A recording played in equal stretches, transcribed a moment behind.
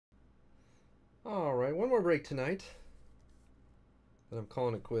All right, one more break tonight. Then I'm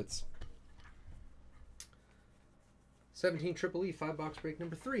calling it quits. 17 Triple E, 5-box break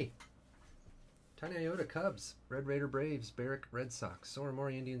number 3. Tiny Iota Cubs, Red Raider Braves, Barrick Red Sox,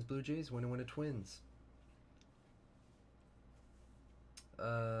 Soramori Indians Blue Jays, Winna Twins.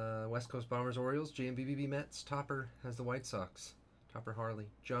 West Coast Bombers Orioles, JMVBB Mets, Topper has the White Sox, Topper Harley.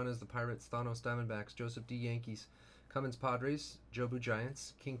 John has the Pirates, Thanos Diamondbacks, Joseph D Yankees, Cummins Padres, Jobu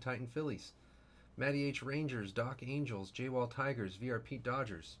Giants, King Titan Phillies, Matty H Rangers, Doc Angels, J-Wall Tigers, VR Pete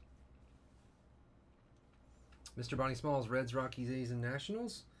Dodgers. Mr. Bonnie Smalls, Reds, Rockies, A's, and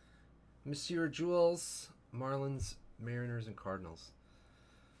Nationals. Monsieur Jules, Marlins, Mariners, and Cardinals.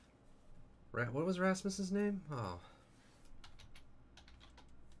 What was Rasmus's name? Oh.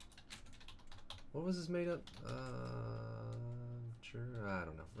 What was his made up? Sure, I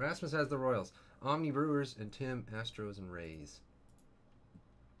don't know. Rasmus has the Royals. Omni Brewers, and Tim Astros and Rays.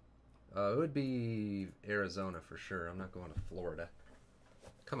 It would be Arizona for sure. I'm not going to Florida.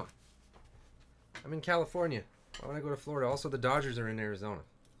 Come on. I'm in California. Why would I go to Florida? Also, the Dodgers are in Arizona.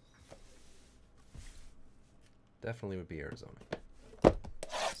 Definitely would be Arizona.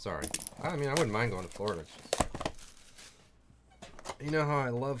 Sorry. I mean, I wouldn't mind going to Florida. You know how I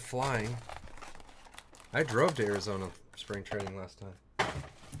love flying. I drove to Arizona spring training last time.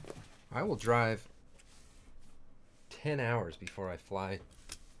 I will drive 10 hours before I fly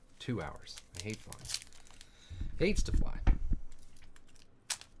 2 hours. I hate flying. Hates to fly.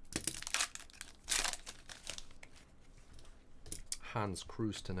 Hans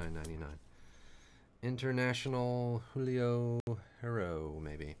Cruz to $9.99. International Julio Hero,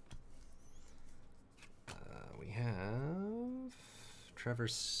 maybe. We have Trevor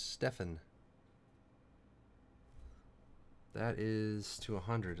Stephan. That is to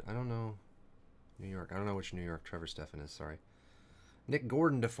 100. I don't know. New York. I don't know which New York Trevor Stephan is. Sorry. Nick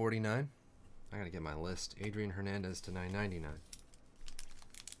Gordon to 49. I gotta get my list. Adrian Hernandez to $9.99.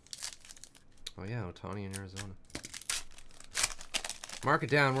 Oh yeah, Ohtani in Arizona. Mark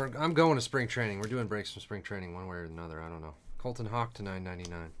it down. I'm going to spring training. We're doing breaks from spring training one way or another. I don't know. Colton Hawk to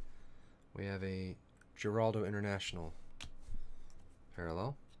 $9.99. We have a Geraldo International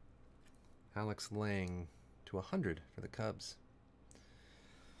parallel. Alex Lang to 100 for the Cubs.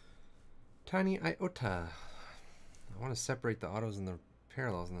 Tiny Iota. I want to separate the autos and the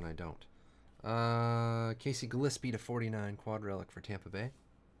parallels, and then I don't. Casey Gillespie to 49, quad relic for Tampa Bay.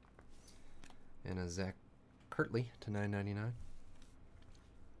 And a Zach Kirtley to $9.99.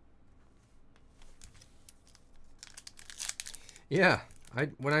 Yeah,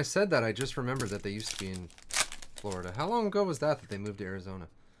 when I said that, I just remembered that they used to be in Florida. How long ago was that they moved to Arizona?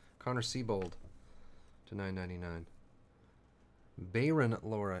 Connor Siebold to $9.99. Bayron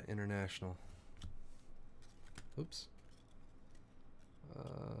Laura International. Oops.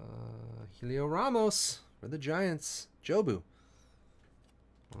 Helio Ramos for the Giants. Jobu.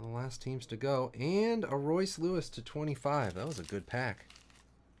 One of the last teams to go. And a Royce Lewis to 25. That was a good pack.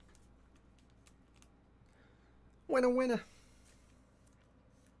 Winner.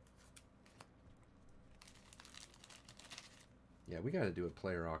 Yeah, we got to do a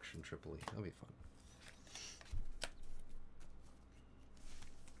player auction Triple E. That'll be fun.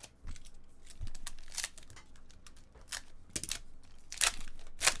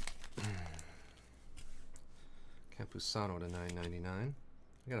 Campusano to $9.99.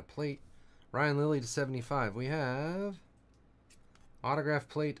 We got a plate. Ryan Lilly to 75. We have autograph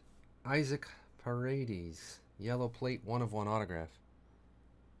plate Isaac Paredes. Yellow plate 1/1 autograph.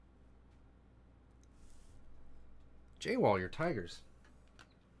 J-Wall, your Tigers.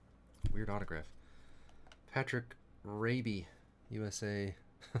 Weird autograph. Patrick Raby, USA.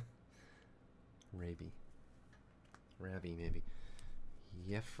 Raby, maybe.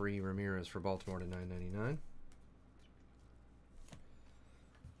 Jeffrey Ramirez for Baltimore to $9.99.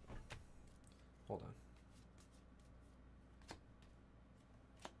 Hold on.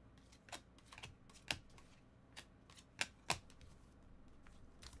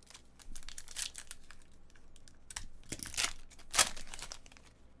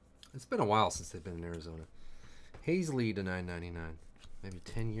 It's been a while since they've been in Arizona. Hazley to $9.99. Maybe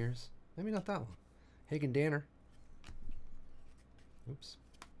 10 years. Maybe not that long. Hagen Danner. Oops.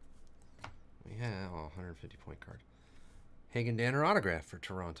 We have 150 point card. Hagen Danner autograph for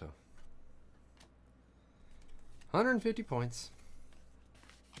Toronto. 150 points.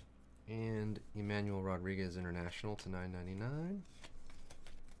 And Emmanuel Rodriguez International to $9.99.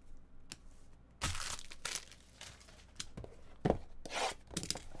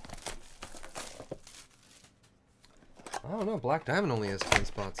 I don't know. Black Diamond only has 10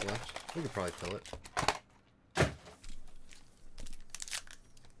 spots left. We could probably fill it.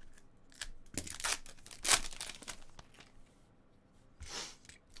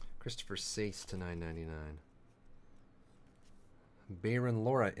 Christopher Sace to 9.99. Bayron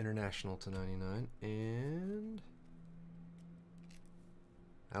Laura International to 99. And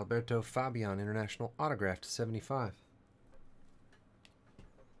Alberto Fabian International Autograph to 75.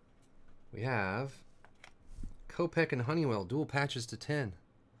 We have Kopech and Honeywell dual patches to 10.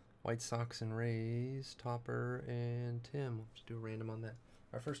 White Sox and Rays, Topper and Tim. We'll just do a random on that.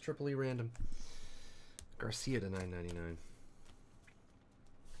 Our first Triple E random. Garcia to 9.99.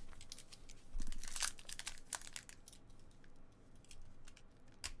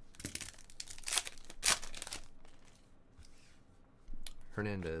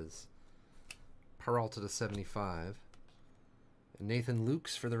 Hernandez. Peralta to 75. And Nathan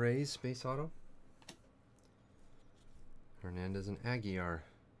Lukes for the Rays, base auto. Hernandez and Aguiar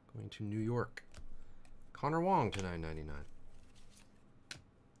going to New York. Connor Wong to 9.99.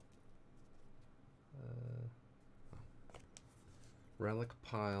 Relic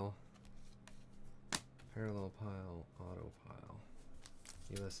pile. Parallel pile. Auto pile.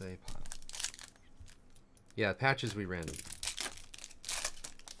 USA pile. Yeah, patches we random.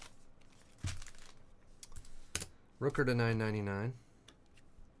 Rooker to 9.99.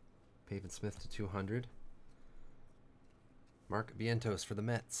 Pavin Smith to 200. Mark Vientos for the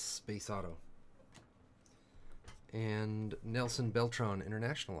Mets, base auto. And Nelson Beltran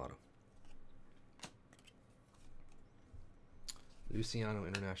International auto. Luciano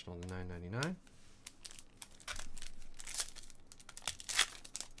International to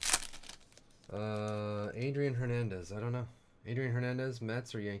 9.99. Adrian Hernandez, I don't know. Adrian Hernandez,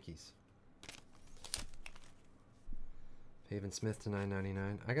 Mets or Yankees? Pavin Smith to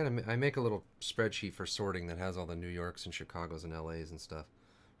 9.99. I make a little spreadsheet for sorting that has all the New Yorks and Chicagos and LAs and stuff.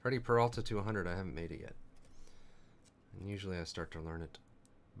 Freddie Peralta to 100. I haven't made it yet. And usually I start to learn it.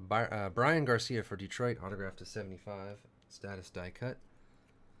 Brian Garcia for Detroit, autograph to 75. Status die cut.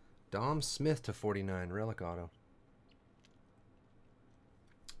 Dom Smith to 49. Relic auto.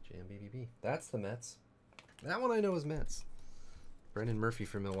 JMBBB. That's the Mets. That one I know is Mets. Brendan Murphy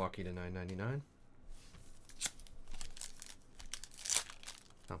for Milwaukee to 9.99.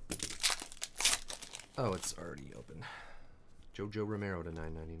 Oh, it's already open. Jojo Romero to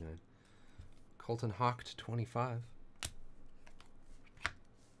 9.99. Colton Hawk to 25.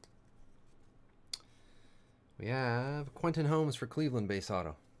 We have Quentin Holmes for Cleveland base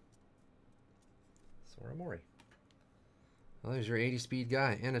auto. Sora Mori. Well, there's your 80 speed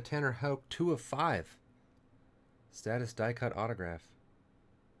guy. And a Tanner Houck 2 of 5. Status die cut autograph.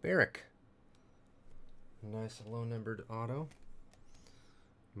 Barrick. Nice low numbered auto.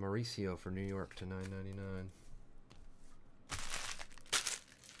 Mauricio for New York to 9.99.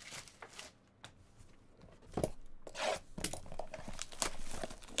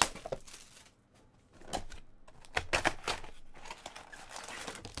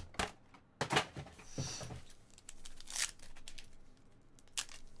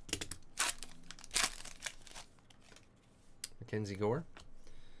 Mackenzie Gore.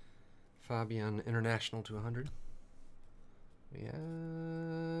 Fabian International to 100. We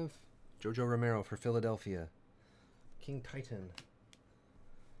have Jojo Romero for Philadelphia. King Titan.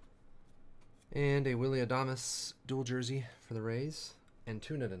 And a Willie Adames dual jersey for the Rays. And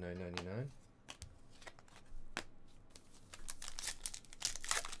Tuna to 9.99.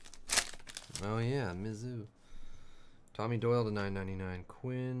 Oh yeah, Mizzou. Tommy Doyle to 9.99.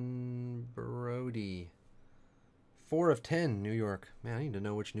 Quinn Brody. 4 of 10, New York. Man, I need to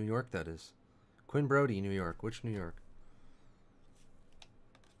know which New York that is. Quinn Brody, New York. Which New York?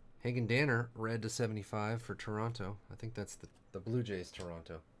 Hagen Danner, red to 75 for Toronto. I think that's the Blue Jays,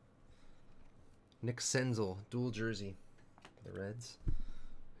 Toronto. Nick Senzel, dual jersey for the Reds.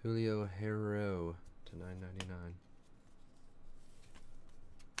 Julio Hero to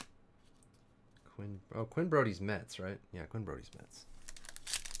 9.99. Quinn Brody's Mets, right? Yeah, Quinn Brody's Mets.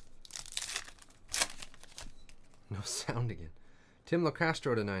 No sound again. Tim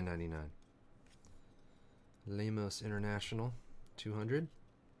LoCastro to 9.99. Lemos International, 200.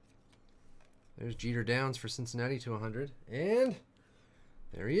 There's Jeter Downs for Cincinnati to 100. And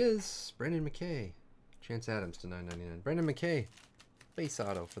there he is, Brendan McKay. Chance Adams to 9.99. Brendan McKay, base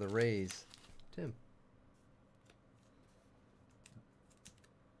auto for the Rays. Tim.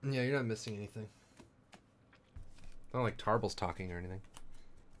 Yeah, you're not missing anything. Not like Tarbell's talking or anything.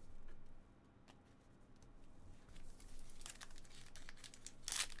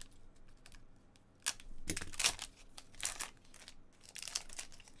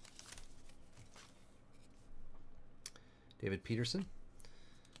 David Peterson.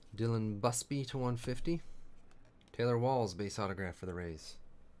 Dylan Busby to 150. Taylor Walls, base autograph for the Rays.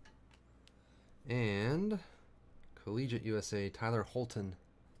 And Collegiate USA, Tyler Holton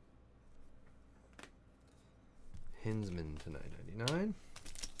Hinsman to 9.99.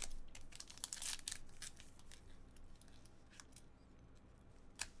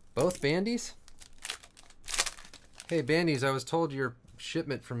 Both Bandies? Hey, Bandies, I was told your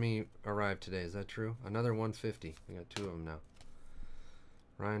shipment for me arrived today. Is that true? Another 150. We got 2 of them now.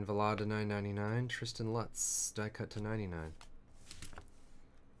 Ryan Villar to 9.99. Tristan Lutz, die cut to 99.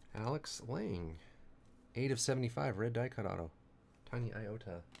 Alex Lang, 8 of 75, red die cut auto. Tiny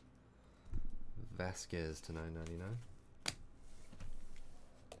Iota. Vasquez to 9.99.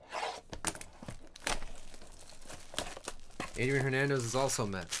 Adrian Hernandez is also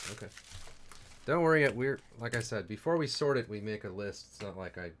Mets. Okay. Don't worry, like I said, before we sort it, we make a list. It's not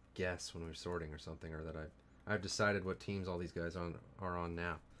like I guess when we're sorting or something, or that I've decided what teams all these guys are on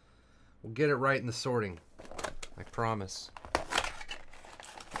now. We'll get it right in the sorting. I promise.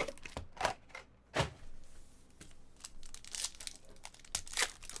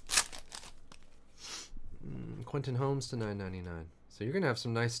 Quentin Holmes to 9.99. So you're going to have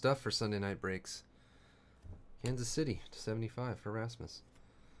some nice stuff for Sunday night breaks. Kansas City to 75 for Rasmus.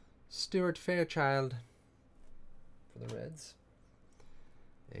 Stuart Fairchild for the Reds.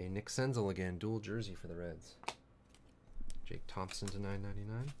 A Nick Senzel again, dual jersey for the Reds. Jake Thompson to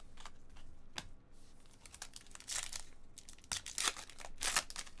 9.99.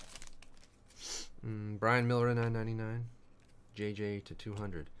 Brian Miller to 9.99. JJ to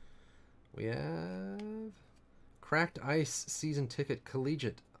 200. We have Cracked Ice season ticket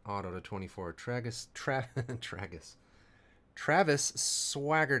collegiate auto to 24. Travis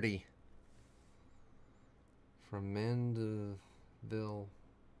Swaggerty from Mandeville,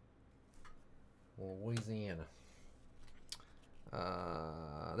 Louisiana.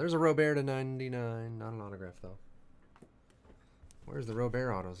 There's a Robert to 99. Not an autograph though. Where's the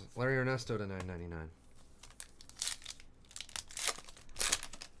Robert autos? Larry Ernesto to 9.99.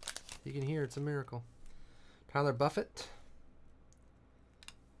 You can hear it's a miracle. Tyler Buffett.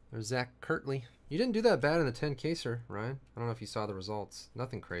 There's Zach Kirtley. You didn't do that bad in the 10-caser, Ryan. I don't know if you saw the results.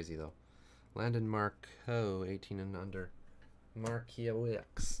 Nothing crazy, though. Landon Marco, 18 and under. Marquio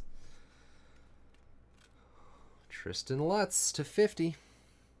X. Tristan Lutz to 50.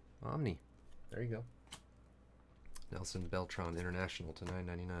 Omni. There you go. Nelson Beltran International to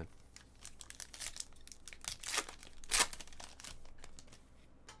 9.99.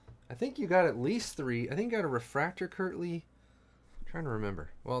 I think you got at least 3. I think you got a refractor Kirtley. I'm trying to remember.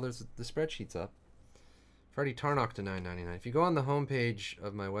 Well, there's the spreadsheet's up. Freddie Tarnock to 9.99. If you go on the home page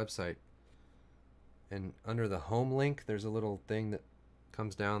of my website and under the home link, there's a little thing that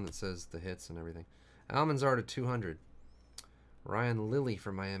comes down that says the hits and everything. Almanzar to 200. Ryan Lilly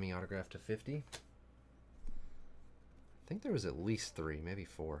for Miami autograph to 50. I think there was at least 3, maybe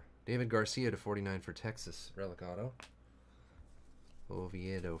 4. David Garcia to 49 for Texas relic auto.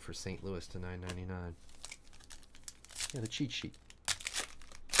 Oviedo for St. Louis to 9.99. Yeah, the cheat sheet.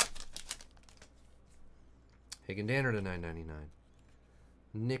 Hagen Danner to 9.99.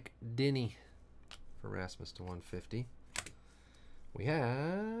 Nick Denny for Rasmus to 150. We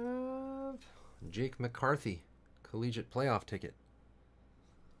have Jake McCarthy, collegiate playoff ticket.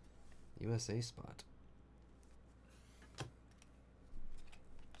 USA spot.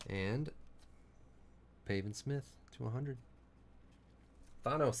 And Pavin Smith to 100.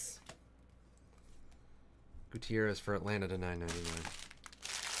 Thanos. Gutierrez for Atlanta to 9.99.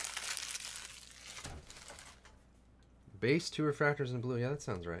 Base, 2 refractors in blue. Yeah, that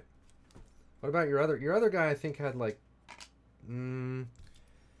sounds right. What about your other guy? I think had like 3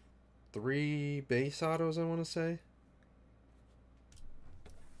 base autos. I want to say.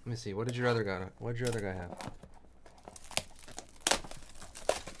 Let me see. What did your other guy have?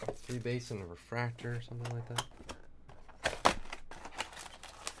 3 base and a refractor, or something like that.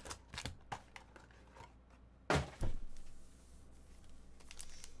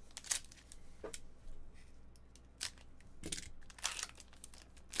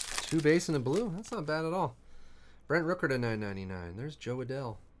 Two base and a blue. That's not bad at all. Brent Rooker to 9.99. There's Joe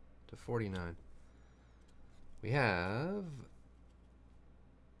Adell to 49. We have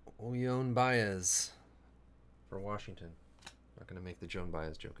Oyon Baez for Washington. Not going to make the Joan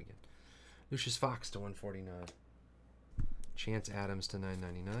Baez joke again. Lucius Fox to 149. Chance Adams to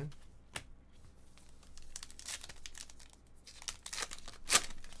 9.99.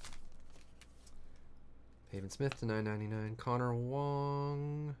 Pavin Smith to 9.99. Connor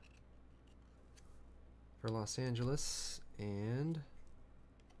Wong for Los Angeles. And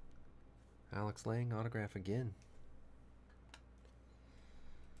Alex Lang autograph again.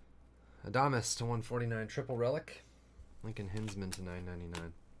 Adames to 149. Triple relic. Lincoln Hinsman to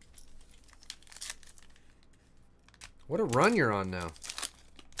 9.99. What a run you're on now.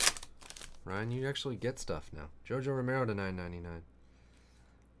 Ryan, you actually get stuff now. Jojo Romero to $9.99.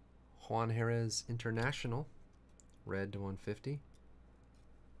 Juan Jerez International, red to 150.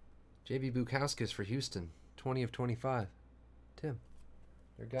 JV Bukowskis for Houston, 20 of 25. Tim,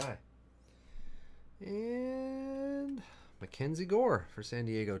 your guy. And Mackenzie Gore for San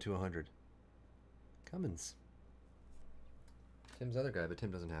Diego to 100. Cummins. Tim's other guy, but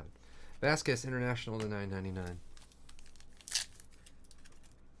Tim doesn't have it. Vasquez International to $9.99.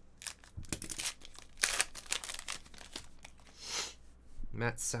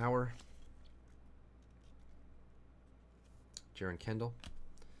 Matt Sauer. Jaron Kendall.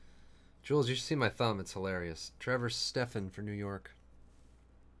 Jules, you should see my thumb. It's hilarious. Trevor Stephan for New York.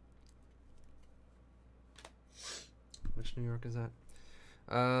 Which New York is that?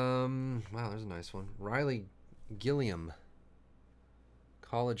 Wow, there's a nice one. Riley Gilliam.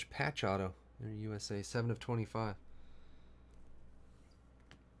 College patch auto in USA, 7 of 25.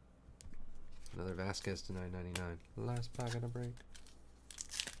 Another Vasquez to $9.99. Last pack of the break.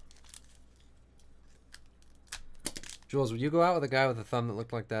 Jules, would you go out with a guy with a thumb that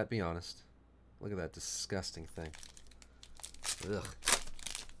looked like that? Be honest. Look at that disgusting thing. Ugh.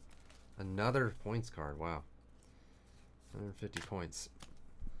 Another points card. Wow. 150 points.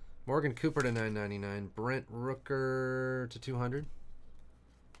 Morgan Cooper to $9.99. Brent Rooker to $200.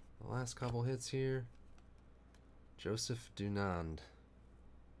 The last couple hits here. Joseph Dunand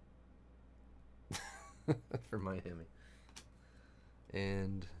for Miami.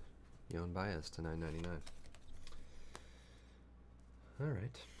 And Yon Baez to $9.99. All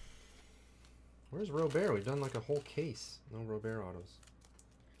right. Where's Robert? We've done like a whole case. No Robert autos.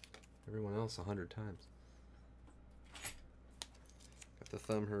 Everyone else 100 times. Got the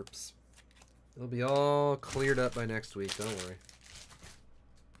thumb herps. It'll be all cleared up by next week. Don't worry.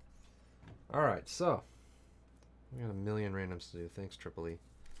 All right, so we got a million randoms to do. Thanks, Triple E.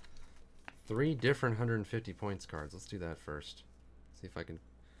 3 different 150 points cards. Let's do that first. See if I can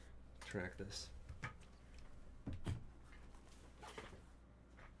track this.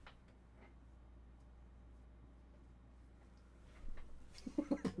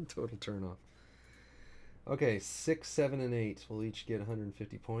 Total turn off. Okay, 6, 7, and 8 will each get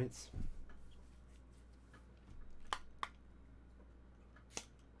 150 points.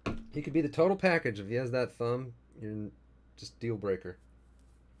 He could be the total package. If he has that thumb, you're just deal breaker.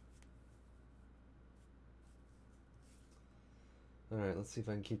 Alright, let's see if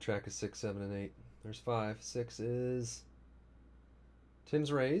I can keep track of 6, 7, and 8. There's 5. 6 is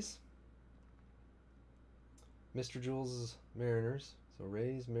Tim's Rays. Mr. Jules' Mariners. So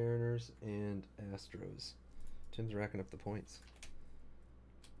Rays, Mariners, and Astros. Tim's racking up the points.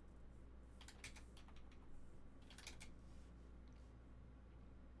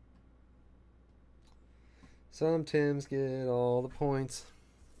 Some Tims get all the points.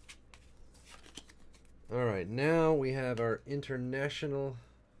 All right, now we have our international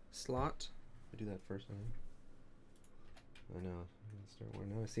slot. We do that first, I know.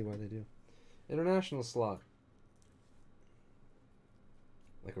 Now I see why they do. International slot.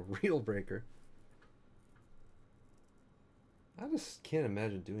 Like a real breaker. I just can't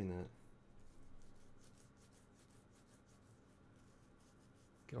imagine doing that.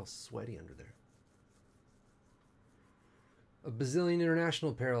 Get all sweaty under there. A bazillion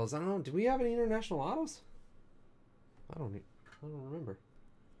international parallels. I don't know. Do we have any international autos? I don't remember.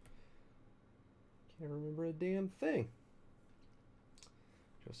 Can't remember a damn thing.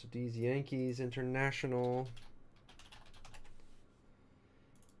 Joseph D's Yankees International.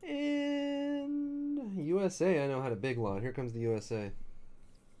 And USA, I know had a big lot. Here comes the USA.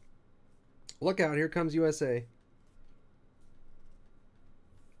 Look out, here comes USA.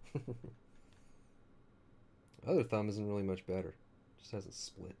 Other thumb isn't really much better. Just hasn't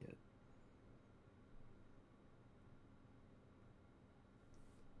split yet.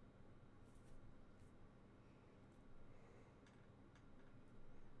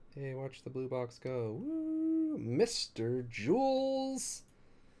 Hey, watch the blue box go. Woo! Mr. Jules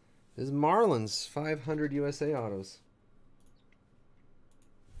is Marlins 500 USA autos.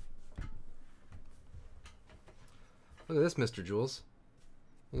 Look at this, Mr. Jules.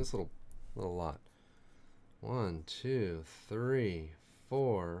 Look at this little lot. 1, 2, 3,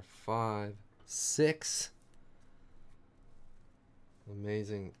 4, 5, 6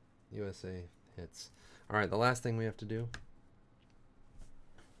 amazing USA hits. All right, the last thing we have to do.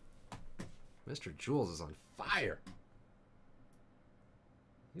 Mr. Jules is on fire.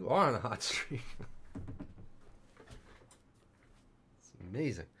 You are on a hot streak. It's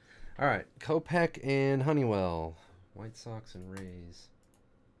amazing. All right, Kopech and Honeywell. White Sox and Rays.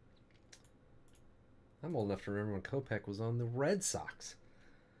 I'm old enough to remember when Kopech was on the Red Sox.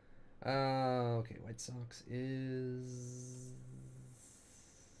 Okay, White Sox is...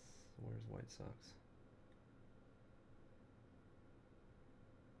 Where's White Sox?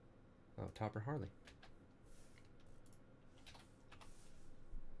 Oh, Topper Harley.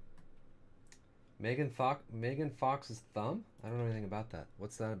 Megan Fox's thumb? I don't know anything about that.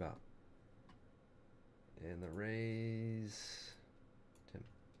 What's that about? And the Rays... Tim.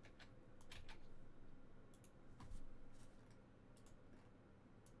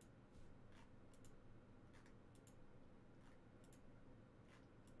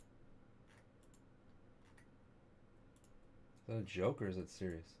 Is that a joke or is it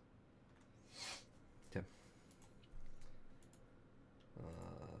serious? Tim.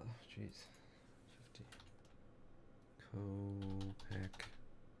 Jeez. 50. Kopech.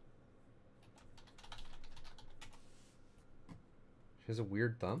 She has a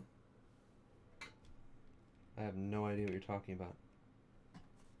weird thumb? I have no idea what you're talking about.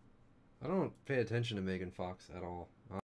 I don't pay attention to Megan Fox at all.